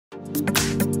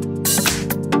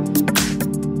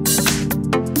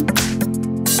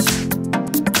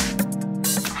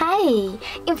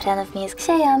front of me is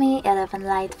XIAOMI 11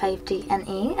 Lite 5G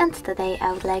NE, and today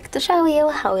I would like to show you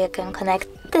how you can connect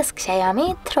this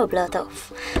XIAOMI through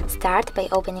Bluetooth. Start by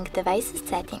opening device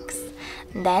settings.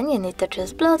 Then you need to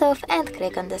choose Bluetooth and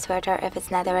click on the switcher if it's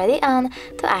not already on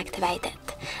to activate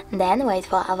it. Then wait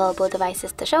for available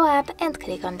devices to show up and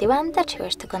click on the one that you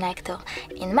wish to connect to.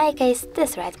 In my case,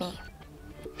 this Redmi.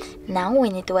 Now we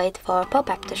need to wait for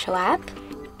pop-up to show up.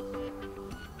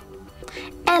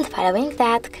 And following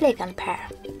that, click on pair.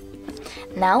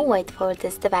 Now wait for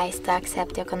this device to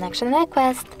accept your connection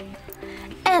request.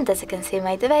 And as you can see,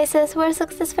 my devices were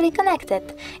successfully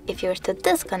connected. If you wish to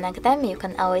disconnect them, you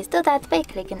can always do that by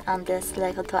clicking on this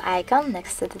little icon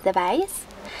next to the device,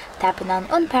 tapping on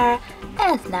unpair,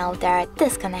 and now they are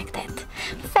disconnected.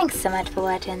 Thanks so much for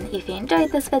watching. If you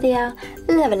enjoyed this video,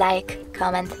 leave a like,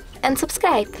 comment and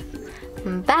subscribe.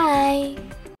 Bye!